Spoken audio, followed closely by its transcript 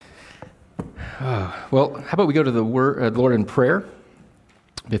Well, how about we go to the Lord in prayer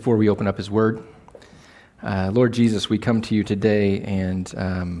before we open up His Word. Lord Jesus, we come to you today,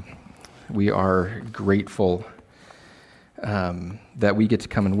 and we are grateful that we get to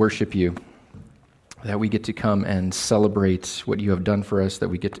come and worship you, that we get to come and celebrate what you have done for us, that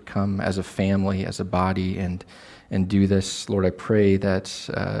we get to come as a family, as a body, and do this. Lord, I pray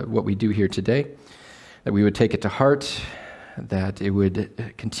that what we do here today, that we would take it to heart, that it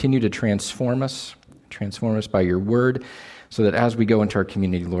would continue to transform us by your word, so that as we go into our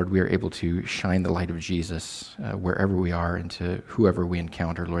community, Lord, we are able to shine the light of Jesus wherever we are and to whoever we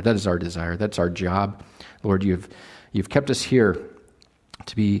encounter, Lord. That is our desire. That's our job. Lord, you've kept us here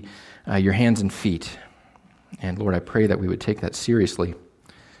to be your hands and feet. And Lord, I pray that we would take that seriously,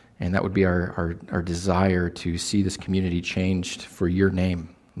 and that would be our desire to see this community changed for your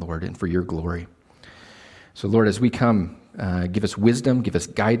name, Lord, and for your glory. So Lord, as we come, give us wisdom, give us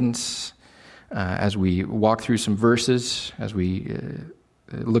guidance as we walk through some verses, as we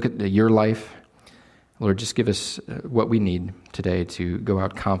look at your life. Lord, just give us what we need today to go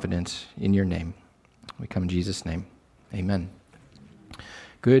out confident in your name. We come in Jesus' name. Amen.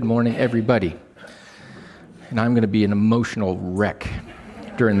 Good morning, everybody. And I'm going to be an emotional wreck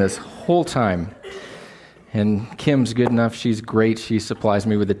during this whole time. And Kim's good enough. She's great. She supplies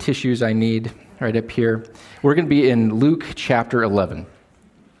me with the tissues I need right up here. We're going to be in Luke chapter 11.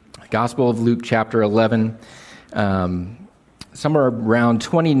 Gospel of Luke chapter 11. Somewhere around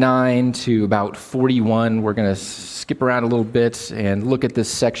 29 to about 41. We're going to skip around a little bit and look at this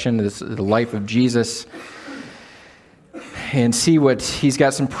section, the life of Jesus, and see what he's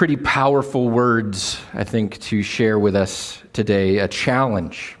got some pretty powerful words, I think, to share with us today. A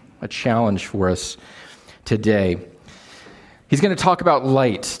challenge for us today. He's going to talk about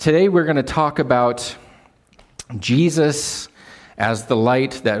light. Today we're going to talk about Jesus as the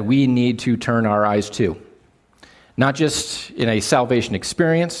light that we need to turn our eyes to. Not just in a salvation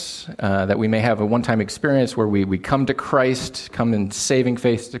experience, that we may have a one-time experience where we come to Christ, come in saving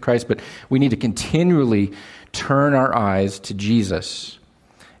faith to Christ, but we need to continually turn our eyes to Jesus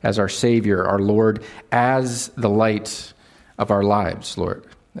as our Savior, our Lord, as the light of our lives, Lord.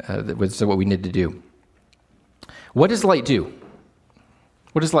 That's what we need to do. What does light do?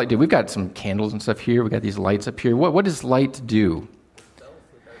 What does light do? We've got some candles and stuff here. We've got these lights up here. What does light do?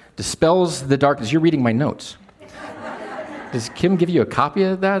 Dispels the darkness. You're reading my notes. Does Kim give you a copy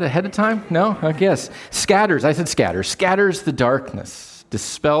of that ahead of time? No? I guess. Scatters. I said scatters. Scatters the darkness.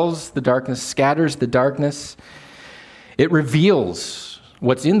 Dispels the darkness. Scatters the darkness. It reveals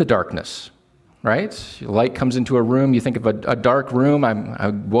what's in the darkness, right? Light comes into a room. You think of a dark room. I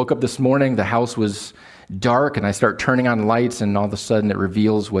woke up this morning. The house was dark, and I start turning on lights, and all of a sudden it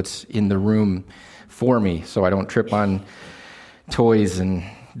reveals what's in the room for me, so I don't trip on toys and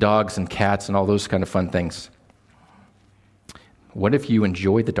dogs and cats and all those kind of fun things. What if you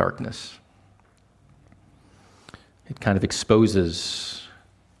enjoy the darkness? It kind of exposes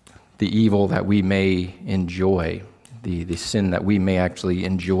the evil that we may enjoy, the sin that we may actually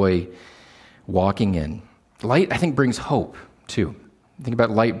enjoy walking in. Light, I think, brings hope, too. Think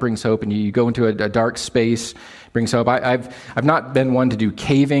about light brings hope, and you go into a dark space, brings hope. I've not been one to do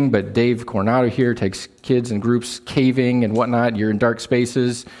caving, but Dave Coronado here takes kids in groups caving and whatnot. You're in dark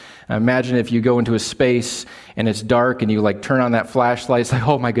spaces. Imagine if you go into a space and it's dark and you turn on that flashlight. It's like,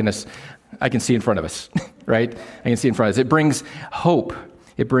 oh my goodness, I can see in front of us, right? I can see in front of us. It brings hope.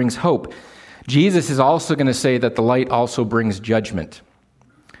 It brings hope. Jesus is also going to say that the light also brings judgment.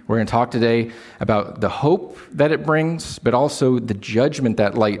 We're going to talk today about the hope that it brings, but also the judgment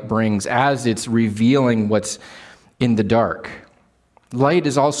that light brings as it's revealing what's in the dark. Light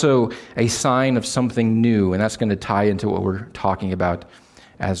is also a sign of something new, and that's going to tie into what we're talking about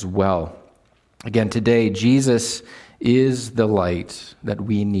as well. Again, today, Jesus is the light that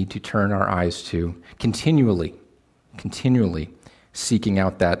we need to turn our eyes to, continually seeking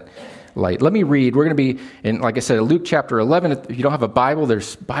out that light. Let me read. We're going to be in, like I said, Luke chapter 11. If you don't have a Bible,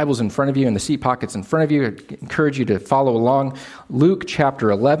 there's Bibles in front of you in the seat pockets in front of you. I encourage you to follow along. Luke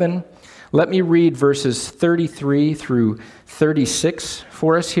chapter 11. Let me read verses 33 through 36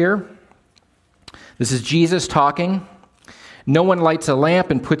 for us here. This is Jesus talking. No one lights a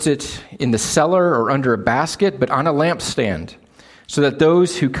lamp and puts it in the cellar or under a basket, but on a lampstand, so that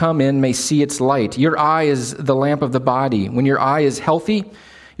those who come in may see its light. Your eye is the lamp of the body. When your eye is healthy,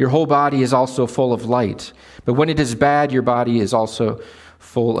 your whole body is also full of light. But when it is bad, your body is also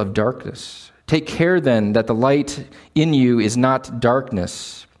full of darkness. Take care then that the light in you is not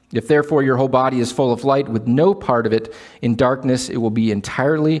darkness. If therefore your whole body is full of light, with no part of it in darkness, it will be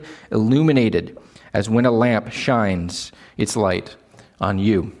entirely illuminated, as when a lamp shines its light on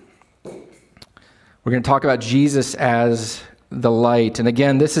you. We're going to talk about Jesus as the light. And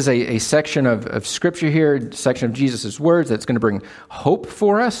again, this is a section of Scripture here, a section of Jesus' words that's going to bring hope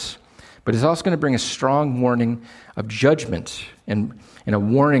for us, but it's also going to bring a strong warning of judgment and a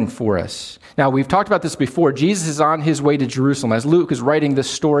warning for us. Now, we've talked about this before. Jesus is on his way to Jerusalem. As Luke is writing this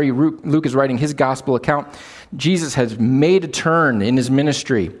story, Luke is writing his gospel account, Jesus has made a turn in his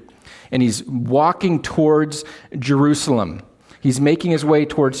ministry, and he's walking towards Jerusalem. He's making his way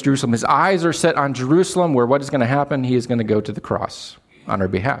towards Jerusalem. His eyes are set on Jerusalem, where what is going to happen? He is going to go to the cross on our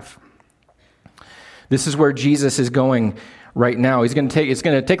behalf. This is where Jesus is going right now. It's going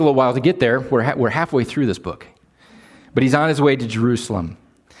to take a little while to get there. We're halfway through this book. But he's on his way to Jerusalem.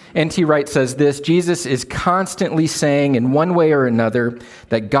 N.T. Wright says this: Jesus is constantly saying in one way or another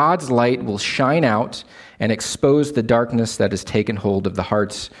that God's light will shine out and expose the darkness that has taken hold of the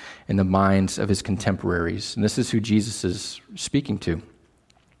hearts and the minds of his contemporaries. And this is who Jesus is speaking to.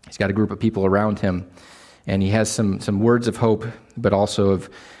 He's got a group of people around him, and he has some words of hope, but also of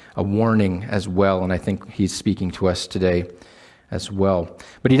a warning as well. And I think he's speaking to us today as well.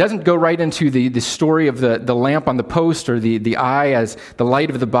 But he doesn't go right into the story of the lamp on the post or the eye as the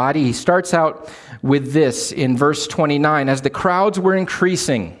light of the body. He starts out with this in verse 29. As the crowds were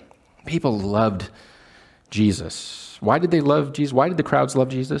increasing, people loved Jesus. Why did they love Jesus? Why did the crowds love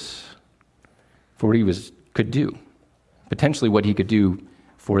Jesus? For what he could do. Potentially what he could do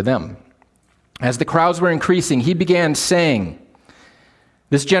for them. As the crowds were increasing, he began saying,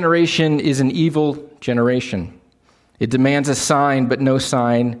 "This generation is an evil generation. It demands a sign, but no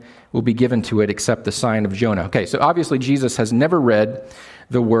sign will be given to it except the sign of Jonah." Okay, so obviously Jesus has never read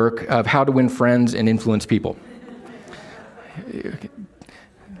the work of How to Win Friends and Influence People.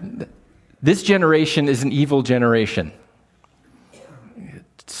 This generation is an evil generation.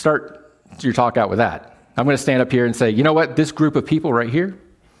 Start your talk out with that. I'm going to stand up here and say, you know what? This group of people right here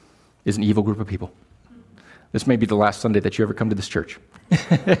is an evil group of people. This may be the last Sunday that you ever come to this church.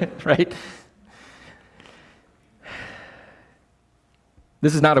 Right?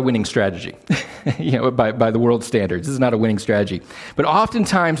 This is not a winning strategy, by the world's standards. This is not a winning strategy. But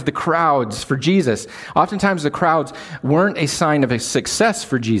oftentimes the crowds for Jesus, weren't a sign of a success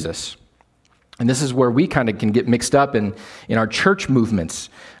for Jesus. And this is where we kind of can get mixed up in our church movements.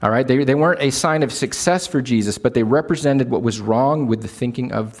 All right, they weren't a sign of success for Jesus, but they represented what was wrong with the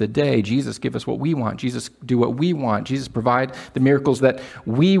thinking of the day. Jesus, give us what we want. Jesus, do what we want. Jesus, provide the miracles that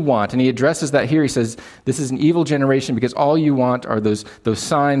we want. And he addresses that here. He says, this is an evil generation because all you want are those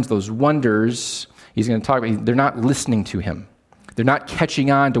signs, those wonders. He's going to talk about, they're not listening to him. They're not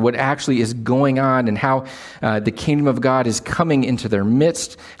catching on to what actually is going on and how the kingdom of God is coming into their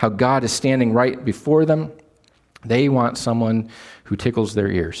midst, how God is standing right before them. They want someone who tickles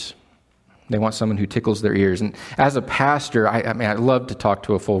their ears. They want someone who tickles their ears. And as a pastor, I love to talk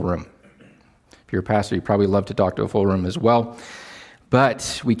to a full room. If you're a pastor, you probably love to talk to a full room as well.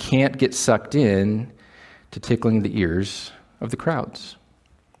 But we can't get sucked in to tickling the ears of the crowds.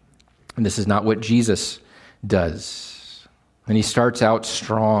 And this is not what Jesus does. And he starts out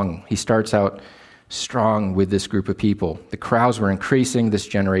strong. He starts out strong with this group of people. The crowds were increasing. This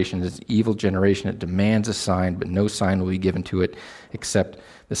generation is an evil generation. It demands a sign, but no sign will be given to it except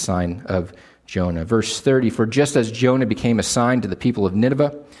the sign of Jonah. Verse 30, for just as Jonah became a sign to the people of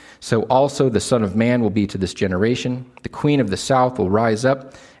Nineveh, so also the Son of Man will be to this generation. The queen of the south will rise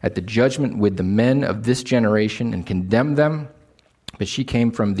up at the judgment with the men of this generation and condemn them. But she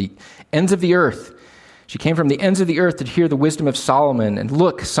came from the ends of the earth. She came from the ends of the earth to hear the wisdom of Solomon. And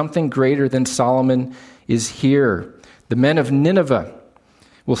look, something greater than Solomon is here. The men of Nineveh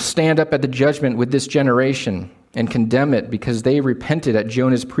will stand up at the judgment with this generation and condemn it because they repented at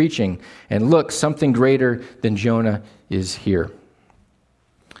Jonah's preaching. And look, something greater than Jonah is here.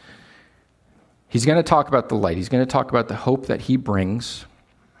 He's going to talk about the light. He's going to talk about the hope that he brings.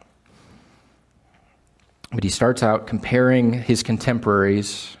 But he starts out comparing his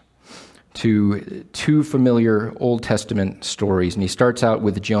contemporaries to two familiar Old Testament stories. And he starts out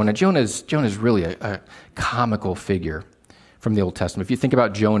with Jonah. Jonah's really a comical figure from the Old Testament. If you think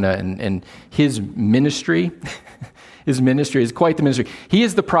about Jonah and his ministry, his ministry is quite the ministry. He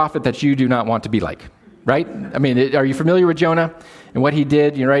is the prophet that you do not want to be like, right? I mean, are you familiar with Jonah and what he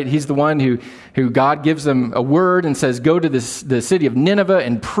did? You're right. He's the one who God gives them a word and says, go to the city of Nineveh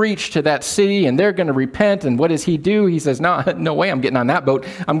and preach to that city, and they're going to repent. And what does he do? He says, no way, I'm getting on that boat.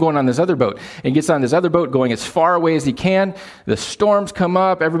 I'm going on this other boat. And he gets on this other boat, going as far away as he can. The storms come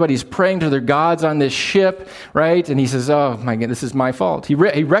up. Everybody's praying to their gods on this ship, right? And he says, oh my God, this is my fault. He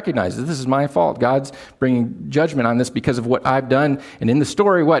recognizes this is my fault. God's bringing judgment on this because of what I've done. And in the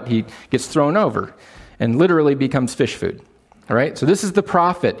story, he gets thrown over and literally becomes fish food. All right, so this is the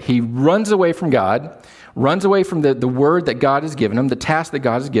prophet. He runs away from God, runs away from the word that God has given him, the task that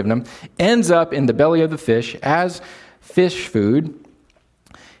God has given him, ends up in the belly of the fish as fish food.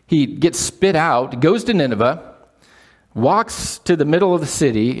 He gets spit out, goes to Nineveh, walks to the middle of the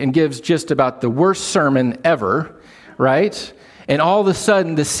city, and gives just about the worst sermon ever, right? And all of a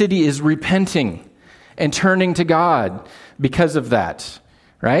sudden, the city is repenting and turning to God because of that,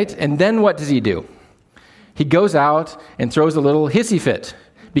 right? And then what does he do? He goes out and throws a little hissy fit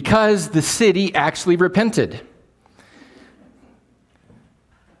because the city actually repented.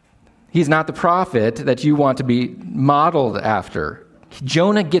 He's not the prophet that you want to be modeled after.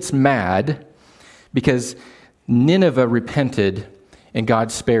 Jonah gets mad because Nineveh repented and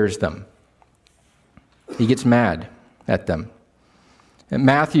God spares them. He gets mad at them. And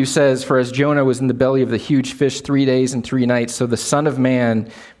Matthew says, "For as Jonah was in the belly of the huge fish 3 days and 3 nights, so the Son of Man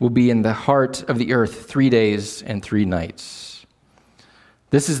will be in the heart of the earth 3 days and 3 nights."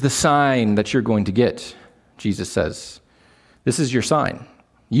 This is the sign that you're going to get, Jesus says. This is your sign.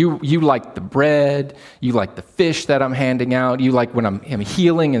 You like the bread, you like the fish that I'm handing out, you like when I'm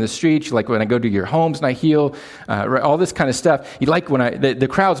healing in the streets, you like when I go to your homes and I heal, all this kind of stuff. You like when the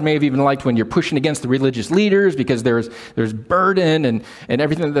crowds may have even liked when you're pushing against the religious leaders because there's burden and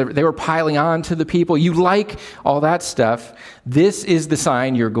everything that they were piling on to the people. You like all that stuff. This is the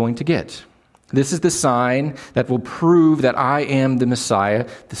sign you're going to get. This is the sign that will prove that I am the Messiah,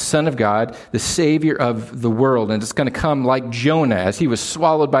 the Son of God, the Savior of the world. And it's going to come like Jonah, as he was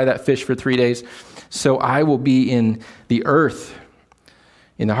swallowed by that fish for 3 days. So I will be in the earth,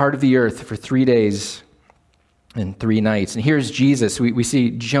 in the heart of the earth for 3 days and 3 nights. And here's Jesus. We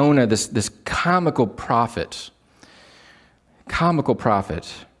see Jonah, this comical prophet. Comical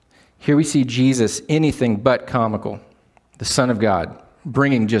prophet. Here we see Jesus, anything but comical, the Son of God,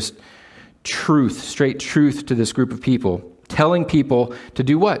 bringing just truth, straight truth to this group of people, telling people to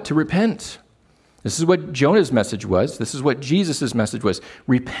do what? To repent. This is what Jonah's message was. This is what Jesus' message was.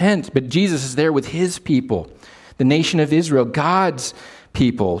 Repent. But Jesus is there with his people, the nation of Israel, God's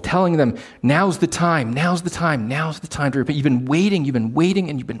people, telling them, now's the time, now's the time, now's the time to repent. You've been waiting,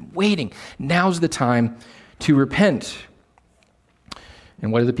 and you've been waiting. Now's the time to repent.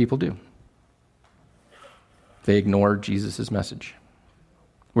 And what do the people do? They ignore Jesus' message.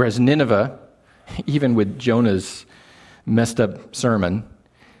 Whereas Nineveh, even with Jonah's messed up sermon,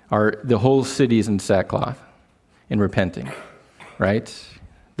 the whole city is in sackcloth and repenting, right?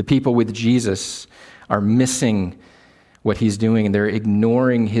 The people with Jesus are missing what he's doing, and they're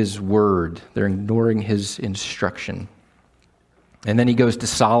ignoring his word. They're ignoring his instruction. And then he goes to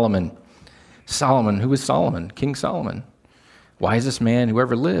Solomon. Solomon, who was Solomon? King Solomon. Wisest man who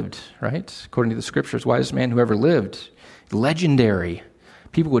ever lived, right? According to the scriptures, wisest man who ever lived. Legendary.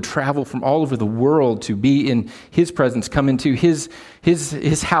 People would travel from all over the world to be in his presence, come into his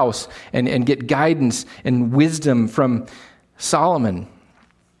house and get guidance and wisdom from Solomon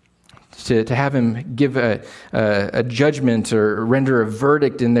to have him give a judgment or render a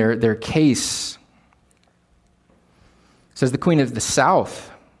verdict in their case. It says the queen of the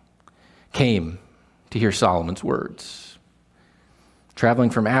south came to hear Solomon's words, traveling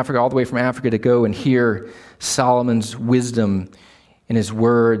from Africa, all the way from Africa to go and hear Solomon's wisdom in his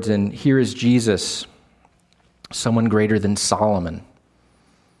words. And here is Jesus, someone greater than Solomon.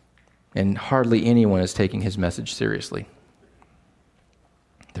 And hardly anyone is taking his message seriously.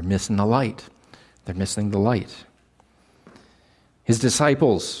 They're missing the light. They're missing the light. His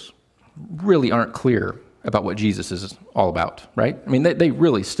disciples really aren't clear about what Jesus is all about, right? I mean, they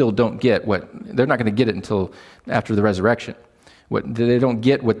really still don't get they're not going to get it until after the resurrection. They don't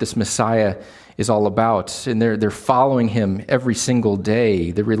get what this Messiah is all about, and they're following him every single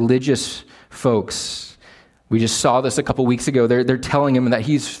day. The religious folks, we just saw this a couple weeks ago, they're telling him that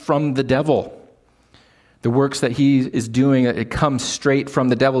he's from the devil. The works that he is doing, it comes straight from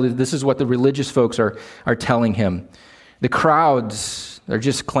the devil. This is what the religious folks are telling him. The crowds, they're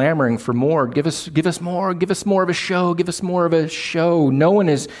just clamoring for more. Give us more. Give us more of a show. Give us more of a show. No one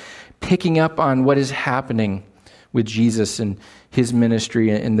is picking up on what is happening with Jesus and his ministry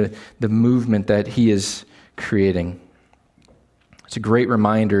and the movement that he is creating. It's a great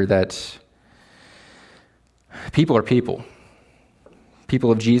reminder that people are people.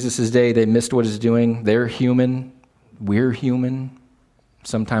 People of Jesus' day, they missed what he's doing. They're human. We're human.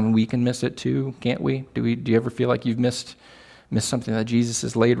 Sometimes we can miss it too, can't we? Do you ever feel like you've missed something that Jesus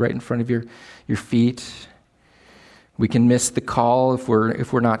has laid right in front of your feet? We can miss the call if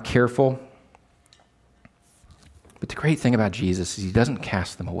we're not careful. But the great thing about Jesus is he doesn't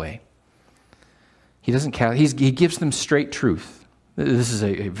cast them away. He gives them straight truth. This is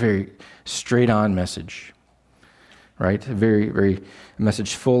a very straight-on message. right? A very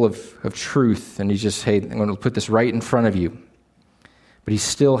message full of truth. And he's just, hey, I'm going to put this right in front of you. But he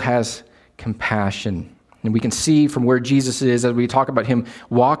still has compassion. And we can see from where Jesus is, as we talk about him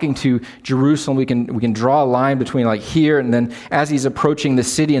walking to Jerusalem, we can draw a line between like here and then as he's approaching the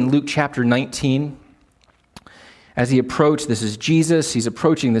city in Luke chapter 19. As he approached, this is Jesus, he's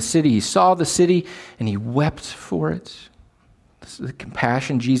approaching the city. He saw the city and he wept for it. This is the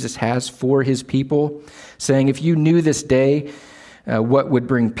compassion Jesus has for his people, saying, if you knew this day what would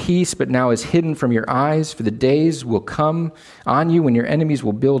bring peace, but now is hidden from your eyes, for the days will come on you when your enemies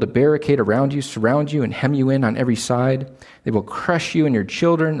will build a barricade around you, surround you, and hem you in on every side. They will crush you and your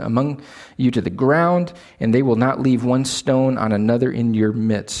children among you to the ground, and they will not leave one stone on another in your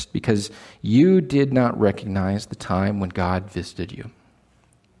midst, because you did not recognize the time when God visited you.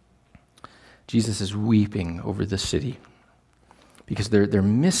 Jesus is weeping over the city because they're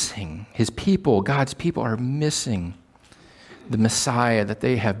missing his people. God's people are missing the Messiah that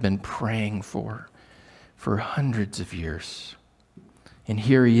they have been praying for hundreds of years. And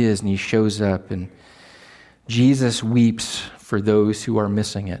here he is, and he shows up, and Jesus weeps for those who are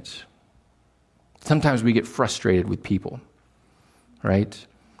missing it. Sometimes we get frustrated with people, right?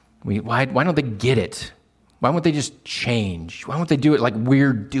 Why don't they get it? Why won't they just change? Why won't they do it like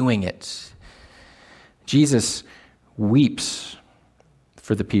we're doing it? Jesus weeps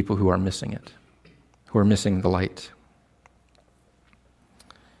for the people who are missing it, who are missing the light.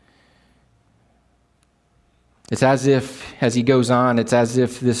 It's as if, as he goes on, it's as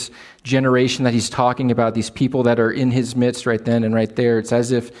if this generation that he's talking about, these people that are in his midst right then and right there, it's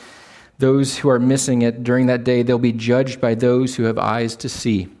as if those who are missing it during that day, they'll be judged by those who have eyes to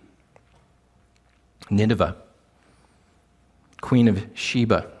see. Nineveh, Queen of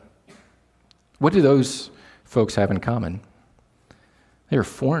Sheba. What do those folks have in common? They are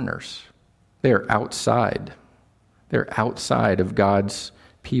foreigners. They are outside. They're outside of God's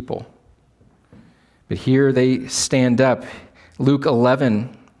people. But here they stand up. Luke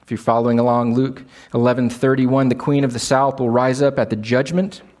 11, if you're following along, Luke 11:31, the queen of the south will rise up at the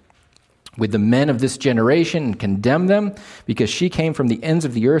judgment with the men of this generation and condemn them, because she came from the ends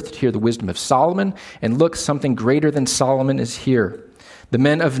of the earth to hear the wisdom of Solomon, and look, something greater than Solomon is here. The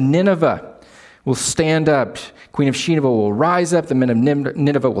men of Nineveh will stand up. Queen of Sheba will rise up. The men of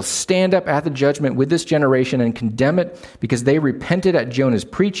Nineveh will stand up at the judgment with this generation and condemn it, because they repented at Jonah's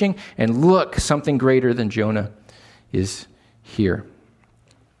preaching. And look, something greater than Jonah is here.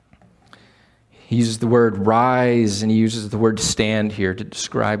 He uses the word rise, and he uses the word stand here to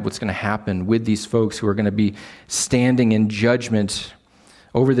describe what's going to happen with these folks who are going to be standing in judgment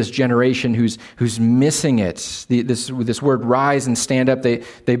over this generation who's missing it. This word rise and stand up,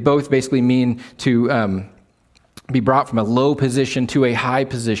 they both basically mean to be brought from a low position to a high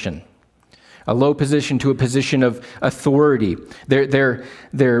position. A low position to a position of authority. They're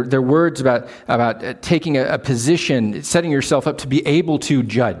words about taking a position, setting yourself up to be able to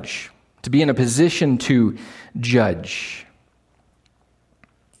judge, to be in a position to judge.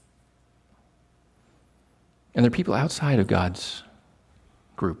 And they're people outside of God's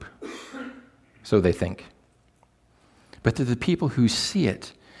group, so they think. But they're the people who see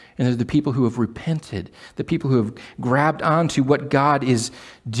it, and they're the people who have repented, the people who have grabbed onto what God is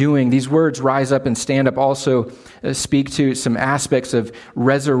doing. These words, rise up and stand up, also speak to some aspects of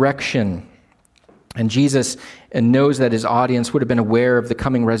resurrection. And Jesus knows that his audience would have been aware of the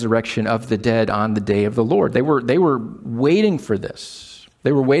coming resurrection of the dead on the day of the Lord. They were waiting for this.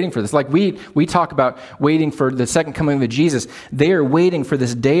 They were waiting for this. Like we talk about waiting for the second coming of Jesus. They are waiting for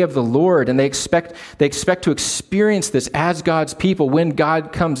this day of the Lord, and they expect to experience this as God's people. When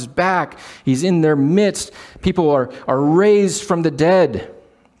God comes back, he's in their midst. People are raised from the dead.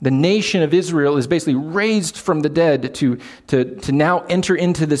 The nation of Israel is basically raised from the dead to now enter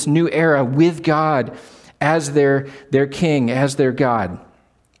into this new era with God as their king, as their God.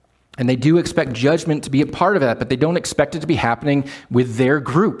 And they do expect judgment to be a part of that, but they don't expect it to be happening with their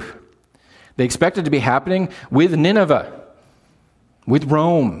group. They expect it to be happening with Nineveh, with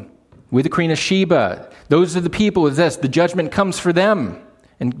Rome, with the Queen of Sheba. Those are the people with this. The judgment comes for them.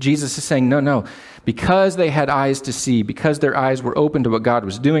 And Jesus is saying, no. Because they had eyes to see, because their eyes were open to what God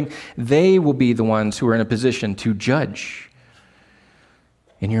was doing, they will be the ones who are in a position to judge.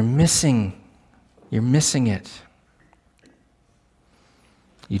 And you're missing it.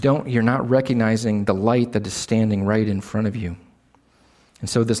 You're not recognizing the light that is standing right in front of you. And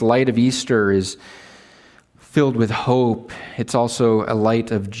so this light of Easter is filled with hope. It's also a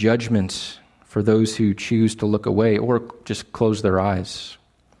light of judgment for those who choose to look away or just close their eyes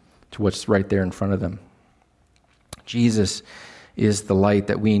to what's right there in front of them. Jesus is the light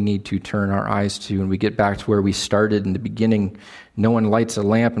that we need to turn our eyes to. And we get back to where we started in the beginning. No one lights a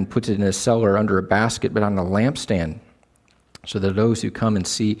lamp and puts it in a cellar under a basket, but on a lampstand, so that those who come and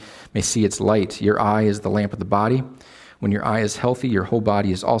see may see its light. Your eye is the lamp of the body. When your eye is healthy, your whole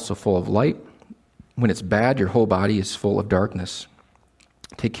body is also full of light. When it's bad, your whole body is full of darkness.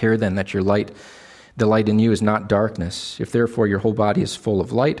 Take care then that the light in you is not darkness. If therefore your whole body is full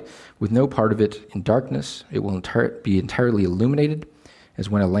of light, with no part of it in darkness, it will be entirely illuminated, as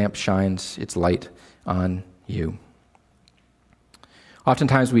when a lamp shines its light on you.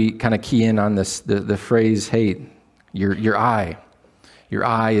 Oftentimes we kind of key in on this, the phrase, hey, your eye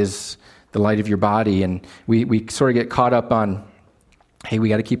is the light of your body, and we sort of get caught up on, hey, we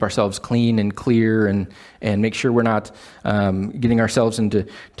got to keep ourselves clean and clear and make sure we're not getting ourselves into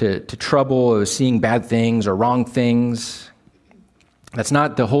trouble or seeing bad things or wrong things. That's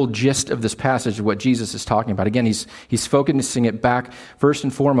not the whole gist of this passage of what Jesus is talking about. Again, he's focusing it back first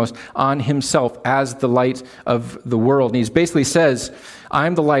and foremost on himself as the light of the world. And he basically says,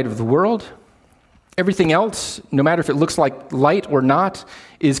 I'm the light of the world. Everything else, no matter if it looks like light or not,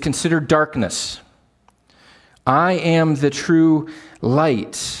 is considered darkness. I am the true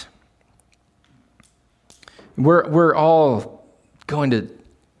light. We're all going to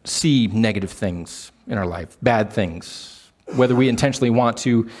see negative things in our life, bad things, whether we intentionally want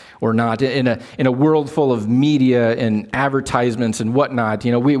to or not. In a world full of media and advertisements and whatnot,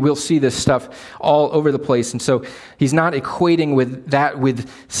 we'll see this stuff all over the place. And so he's not equating with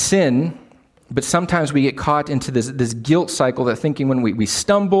sin, but sometimes we get caught into this guilt cycle that thinking when we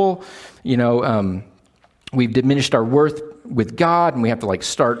stumble, we've diminished our worth with God, and we have to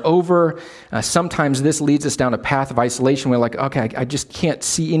start over. Sometimes this leads us down a path of isolation. We're like, okay, I just can't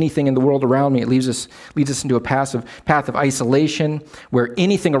see anything in the world around me. It leads us into a path of isolation where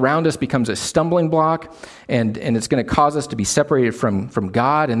anything around us becomes a stumbling block, and it's going to cause us to be separated from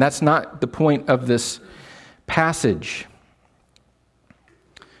God. And that's not the point of this passage.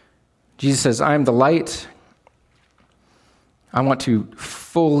 Jesus says, I am the light. I want to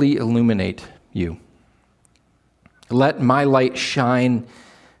fully illuminate you. Let my light shine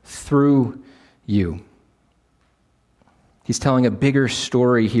through you. He's telling a bigger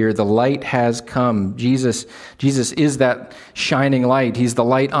story here. The light has come. Jesus is that shining light. He's the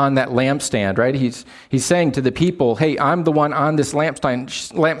light on that lampstand, right? He's saying to the people, hey, I'm the one on this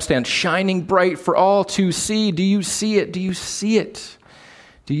lampstand shining bright for all to see. Do you see it? Do you see it?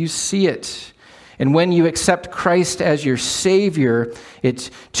 Do you see it? And when you accept Christ as your Savior, it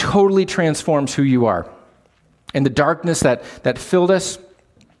totally transforms who you are. And the darkness that filled us,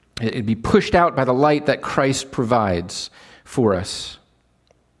 it'd be pushed out by the light that Christ provides for us.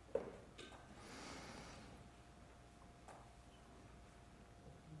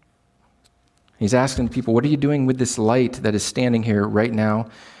 He's asking people, what are you doing with this light that is standing here right now,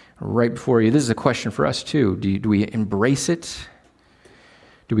 right before you? This is a question for us too. Do we embrace it?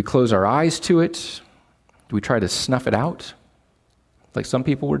 Do we close our eyes to it? Do we try to snuff it out like some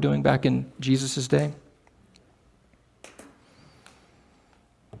people were doing back in Jesus' day?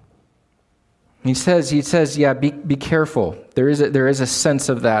 He says, yeah, be careful. There is a sense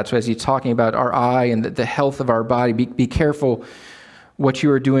of that. So as he's talking about our eye and the health of our body, be careful what you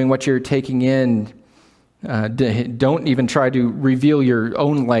are doing, what you're taking in. Don't even try to reveal your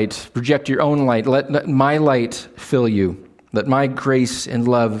own light, project your own light. Let my light fill you. Let my grace and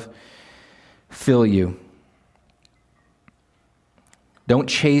love fill you. Don't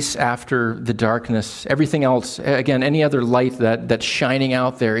chase after the darkness. Everything else, again, any other light that's shining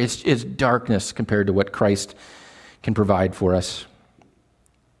out there is darkness compared to what Christ can provide for us.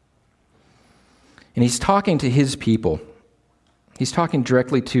 And he's talking to his people. He's talking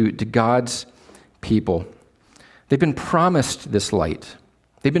directly to God's people. They've been promised this light.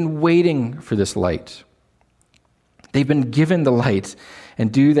 They've been waiting for this light. They've been given the light.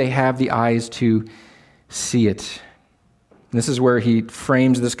 And do they have the eyes to see it? And this is where he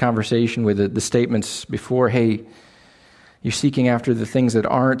frames this conversation with the statements before, hey, you're seeking after the things that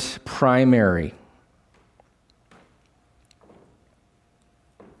aren't primary.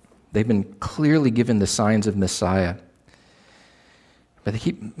 They've been clearly given the signs of Messiah. But they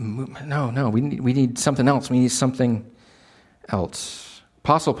keep, no, we need something else. We need something else.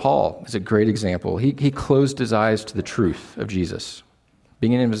 Apostle Paul is a great example. He closed his eyes to the truth of Jesus.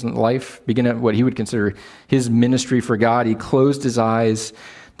 Beginning of his life, beginning of what he would consider his ministry for God, he closed his eyes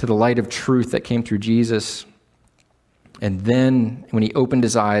to the light of truth that came through Jesus. And then when he opened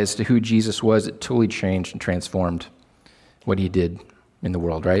his eyes to who Jesus was, it totally changed and transformed what he did in the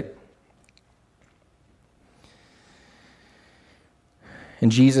world, right?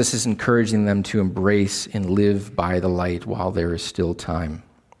 And Jesus is encouraging them to embrace and live by the light while there is still time.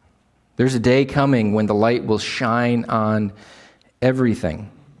 There's a day coming when the light will shine on everything.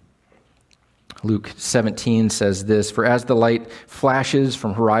 Luke 17 says this, "For as the light flashes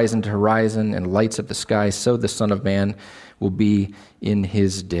from horizon to horizon and lights up the sky, so the Son of Man will be in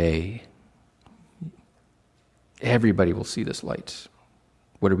his day." Everybody will see this light.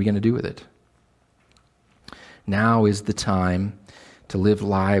 What are we going to do with it? Now is the time to live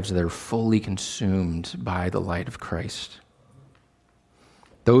lives that are fully consumed by the light of Christ.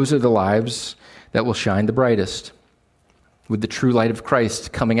 Those are the lives that will shine the brightest, with the true light of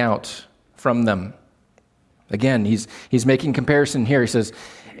Christ coming out from them. Again, he's making comparison here. He says,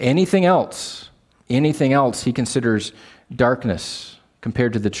 anything else he considers darkness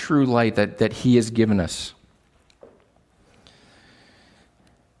compared to the true light that he has given us.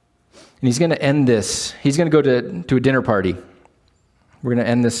 And he's going to end this. He's going to go to a dinner party. We're going to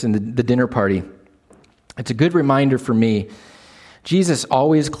end this in the dinner party. It's a good reminder for me. Jesus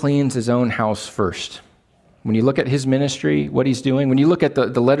always cleans his own house first. When you look at his ministry, what he's doing, when you look at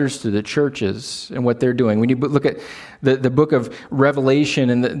the letters to the churches and what they're doing, when you look at the book of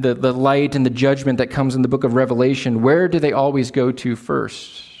Revelation and the light and the judgment that comes in the book of Revelation, where do they always go to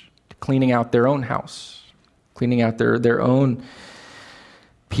first? Cleaning out their own house, cleaning out their own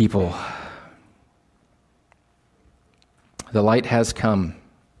people. The light has come.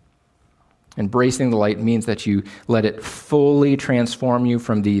 Embracing the light means that you let it fully transform you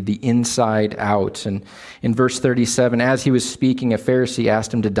from the inside out. And in verse 37, as he was speaking, a Pharisee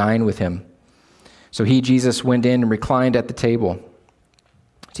asked him to dine with him. So he, Jesus, went in and reclined at the table.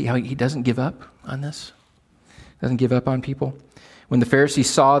 See how he doesn't give up on this? Doesn't give up on people. When the Pharisee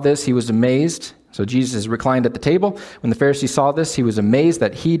saw this, he was amazed. So Jesus reclined at the table. When the Pharisee saw this, he was amazed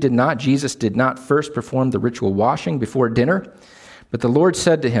that Jesus did not first perform the ritual washing before dinner. But the Lord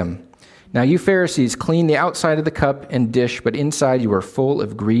said to him, "Now you Pharisees clean the outside of the cup and dish, but inside you are full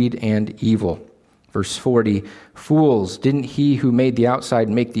of greed and evil." Verse 40, "Fools, didn't he who made the outside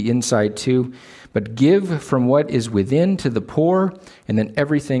make the inside too? But give from what is within to the poor, and then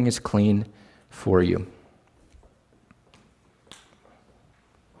everything is clean for you."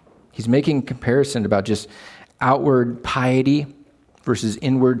 He's making a comparison about just outward piety versus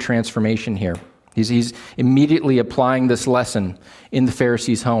inward transformation here. He's immediately applying this lesson in the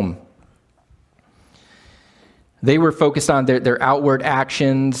Pharisees' home. They were focused on their outward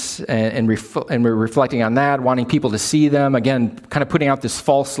actions and were reflecting on that, wanting people to see them. Again, kind of putting out this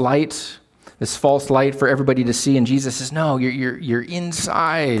false light for everybody to see. And Jesus says, no, your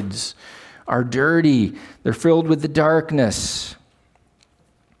insides are dirty. They're filled with the darkness.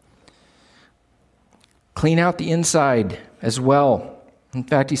 Clean out the inside as well. In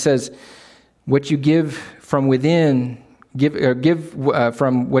fact, he says, what you give from within, give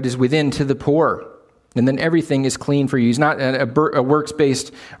from what is within to the poor. And then everything is clean for you. He's not a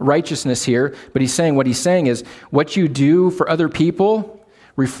works-based righteousness here, but what he's saying is what you do for other people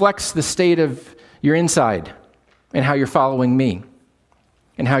reflects the state of your inside and how you're following me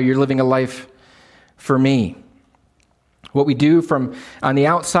and how you're living a life for me. What we do from on the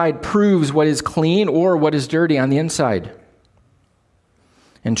outside proves what is clean or what is dirty on the inside.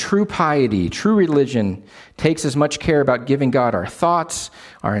 And true piety, true religion, takes as much care about giving God our thoughts,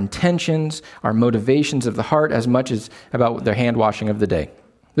 our intentions, our motivations of the heart, as much as about the hand washing of the day.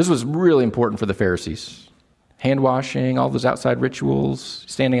 This was really important for the Pharisees. Hand washing, all those outside rituals,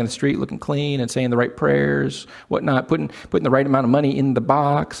 standing on the street looking clean and saying the right prayers, whatnot, putting the right amount of money in the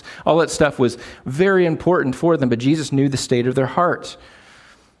box. All that stuff was very important for them, but Jesus knew the state of their heart.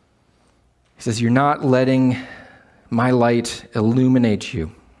 He says, you're not letting my light illuminate you.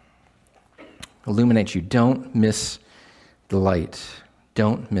 Illuminate you. Don't miss the light.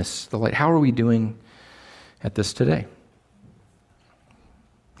 Don't miss the light. How are we doing at this today?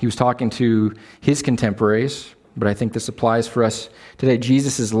 He was talking to his contemporaries, but I think this applies for us today.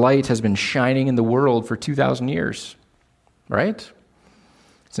 Jesus' light has been shining in the world for 2,000 years, right?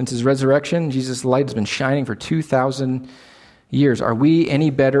 Since his resurrection, Jesus' light has been shining for 2,000 years. Are we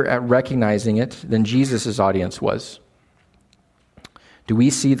any better at recognizing it than Jesus' audience was? Do we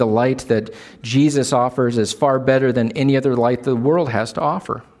see the light that Jesus offers as far better than any other light the world has to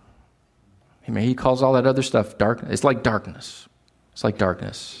offer? I mean, he calls all that other stuff darkness. It's like darkness. It's like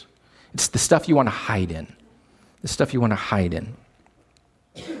darkness. It's the stuff you want to hide in. The stuff you want to hide in.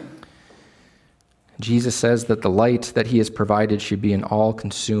 Jesus says that the light that he has provided should be an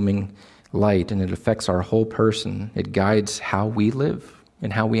all-consuming light, and it affects our whole person. It guides how we live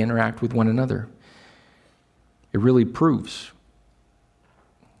and how we interact with one another. It really proves.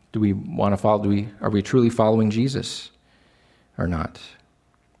 Do we want to follow? Are we truly following Jesus or not?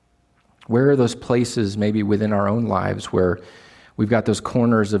 Where are those places maybe within our own lives where we've got those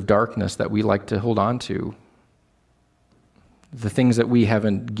corners of darkness that we like to hold on to? The things that we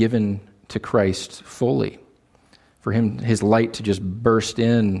haven't given to Christ fully, for his light to just burst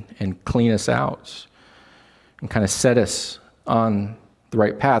in and clean us out and kind of set us on the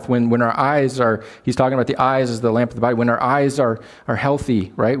right path. When our eyes are, he's talking about the eyes as the lamp of the body. When our eyes are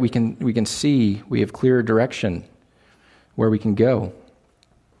healthy, right, we can see, we have clear direction where we can go.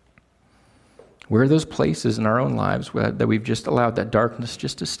 Where are those places in our own lives that we've just allowed that darkness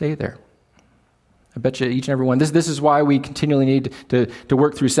just to stay there? I bet you each and every one. This is why we continually need to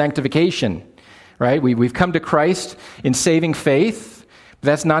work through sanctification, right? We've come to Christ in saving faith, but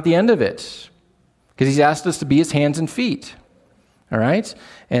that's not the end of it, because he's asked us to be his hands and feet, all right?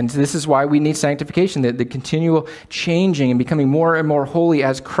 And this is why we need sanctification, the continual changing and becoming more and more holy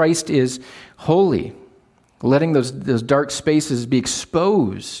as Christ is holy, letting those dark spaces be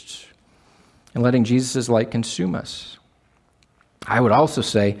exposed and letting Jesus' light consume us. I would also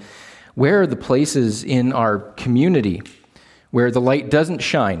say, where are the places in our community where the light doesn't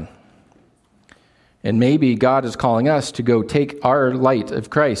shine? And maybe God is calling us to go take our light of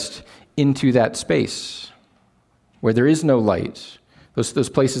Christ into that space where there is no light, those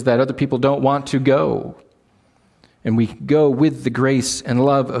places that other people don't want to go. And we go with the grace and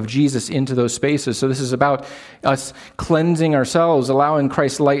love of Jesus into those spaces. So this is about us cleansing ourselves, allowing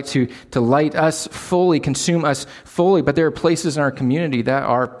Christ's light to light us fully, consume us fully. But there are places in our community that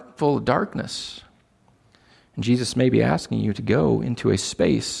are full of darkness. And Jesus may be asking you to go into a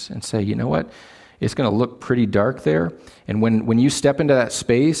space and say, you know what? It's going to look pretty dark there. And when you step into that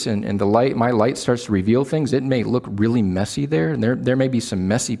space and my light starts to reveal things, it may look really messy there. And there may be some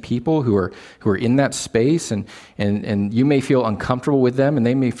messy people who are in that space, and you may feel uncomfortable with them, and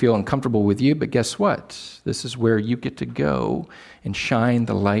they may feel uncomfortable with you. But guess what? This is where you get to go and shine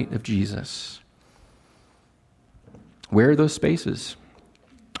the light of Jesus. Where are those spaces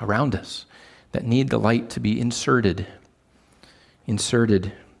around us that need the light to be inserted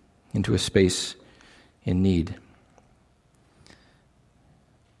into a space in need?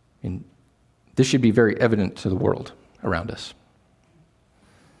 And this should be very evident to the world around us.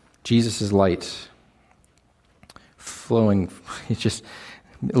 Jesus' light flowing, it's just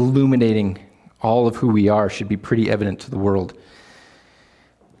illuminating all of who we are, should be pretty evident to the world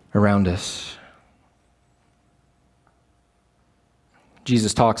around us.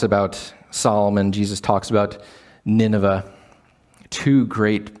 Jesus talks about Solomon, Jesus talks about Nineveh, two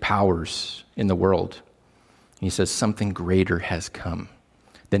great powers in the world. He says something greater has come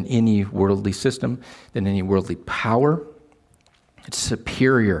than any worldly system, than any worldly power. It's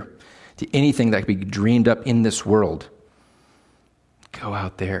superior to anything that could be dreamed up in this world. Go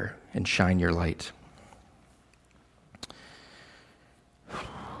out there and shine your light.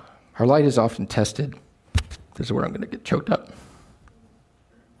 Our light is often tested. This is where I'm going to get choked up.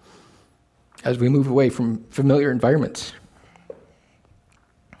 As we move away from familiar environments.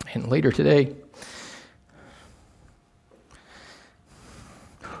 And later today,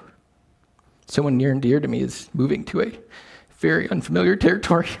 someone near and dear to me is moving to a very unfamiliar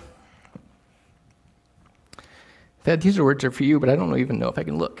territory. Thad, these words are for you, but I don't even know if I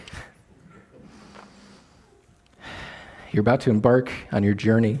can look. You're about to embark on your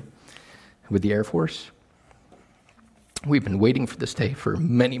journey with the Air Force. We've been waiting for this day for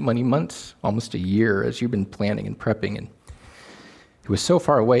many, many months, almost a year, as you've been planning and prepping, and it was so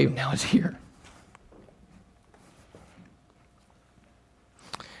far away, now it's here.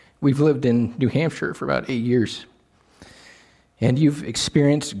 We've lived in New Hampshire for about 8 years, and you've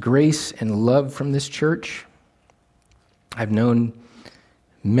experienced grace and love from this church. I've known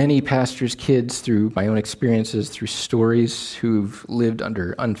many pastors' kids through my own experiences, through stories, who've lived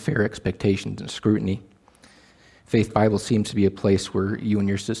under unfair expectations and scrutiny. Faith Bible seems to be a place where you and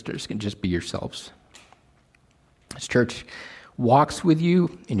your sisters can just be yourselves. This church walks with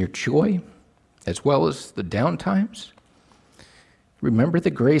you in your joy as well as the down times. Remember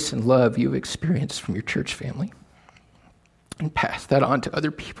the grace and love you've experienced from your church family and pass that on to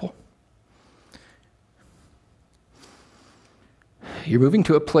other people. You're moving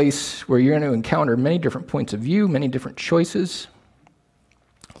to a place where you're going to encounter many different points of view, many different choices.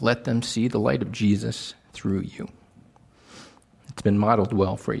 Let them see the light of Jesus through you. It's been modeled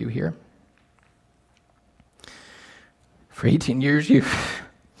well for you here. For 18 years, you've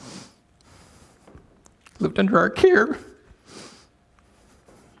lived under our care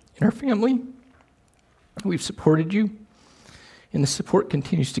in our family. We've supported you, and the support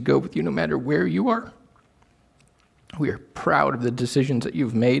continues to go with you no matter where you are. We are proud of the decisions that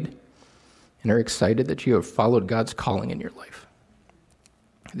you've made and are excited that you have followed God's calling in your life.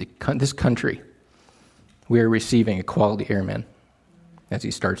 this country, we are receiving a quality airman as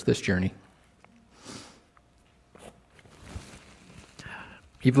he starts this journey.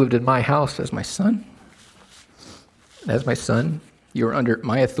 You've lived in my house as my son. As my son, you are under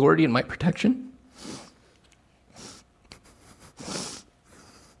my authority and my protection.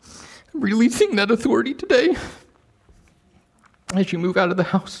 I'm releasing that authority today. As you move out of the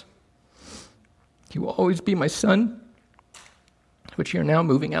house, you will always be my son, but you are now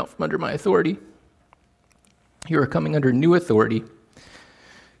moving out from under my authority. You are coming under new authority,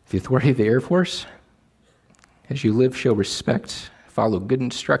 the authority of the Air Force. As you live, show respect, follow good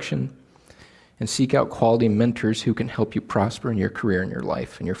instruction, and seek out quality mentors who can help you prosper in your career, in your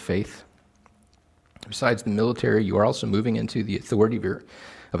life, in your faith. Besides the military, you are also moving into the authority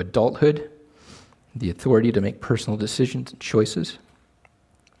of adulthood, the authority to make personal decisions and choices,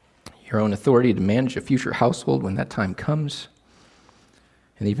 your own authority to manage a future household when that time comes.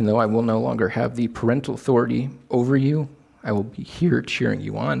 And even though I will no longer have the parental authority over you, I will be here cheering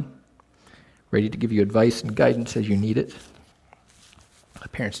you on, ready to give you advice and guidance as you need it. A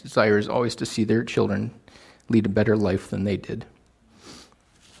parent's desire is always to see their children lead a better life than they did.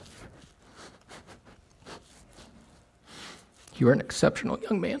 You are an exceptional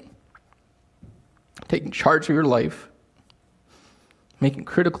young man, taking charge of your life, making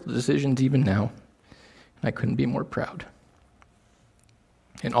critical decisions even now, and I couldn't be more proud.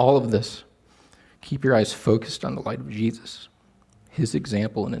 In all of this, keep your eyes focused on the light of Jesus. His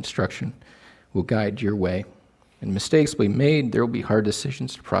example and instruction will guide your way. And mistakes will be made, there will be hard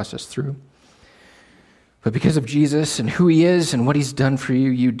decisions to process through. But because of Jesus and who he is and what he's done for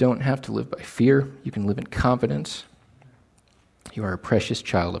you, you don't have to live by fear. You can live in confidence. You are a precious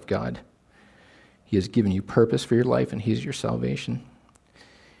child of God. He has given you purpose for your life, and he's your salvation.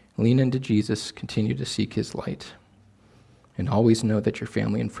 Lean into Jesus, continue to seek his light, and always know that your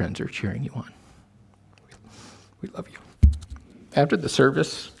family and friends are cheering you on. We love you. After the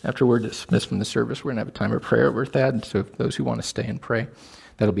service, after we're dismissed from the service, we're going to have a time of prayer with that. So those who want to stay and pray,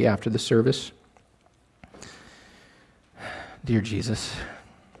 that'll be after the service. Dear Jesus,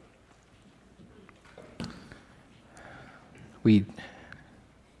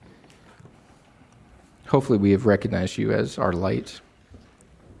 hopefully we have recognized you as our light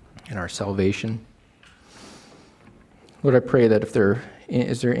and our salvation. Lord, I pray that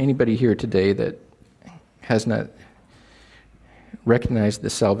is there anybody here today that has not recognized the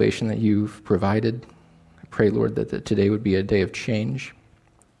salvation that you've provided? I pray, Lord, that today would be a day of change,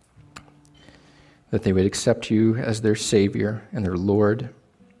 that they would accept you as their Savior and their Lord,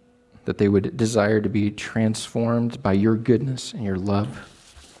 that they would desire to be transformed by your goodness and your love.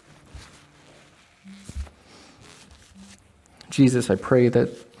 Jesus, I pray that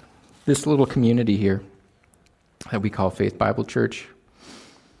this little community here that we call Faith Bible Church,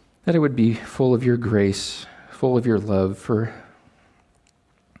 that it would be full of your grace, full of your love for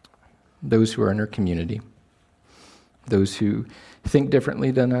those who are in our community, those who think differently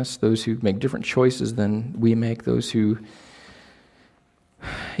than us, those who make different choices than we make, those who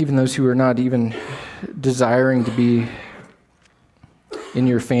are not even desiring to be in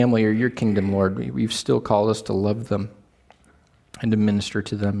your family or your kingdom, Lord. You've still called us to love them and to minister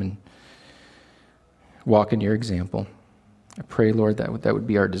to them and walk in your example. I pray, Lord, that would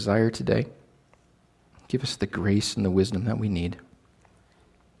be our desire today. Give us the grace and the wisdom that we need.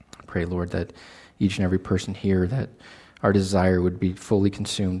 I pray, Lord, that each and every person here, that our desire would be fully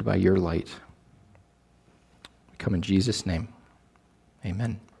consumed by your light. We come in Jesus' name.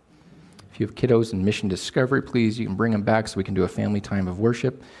 Amen. If you have kiddos in mission discovery, please, you can bring them back so we can do a family time of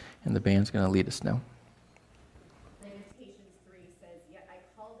worship, and the band's going to lead us now.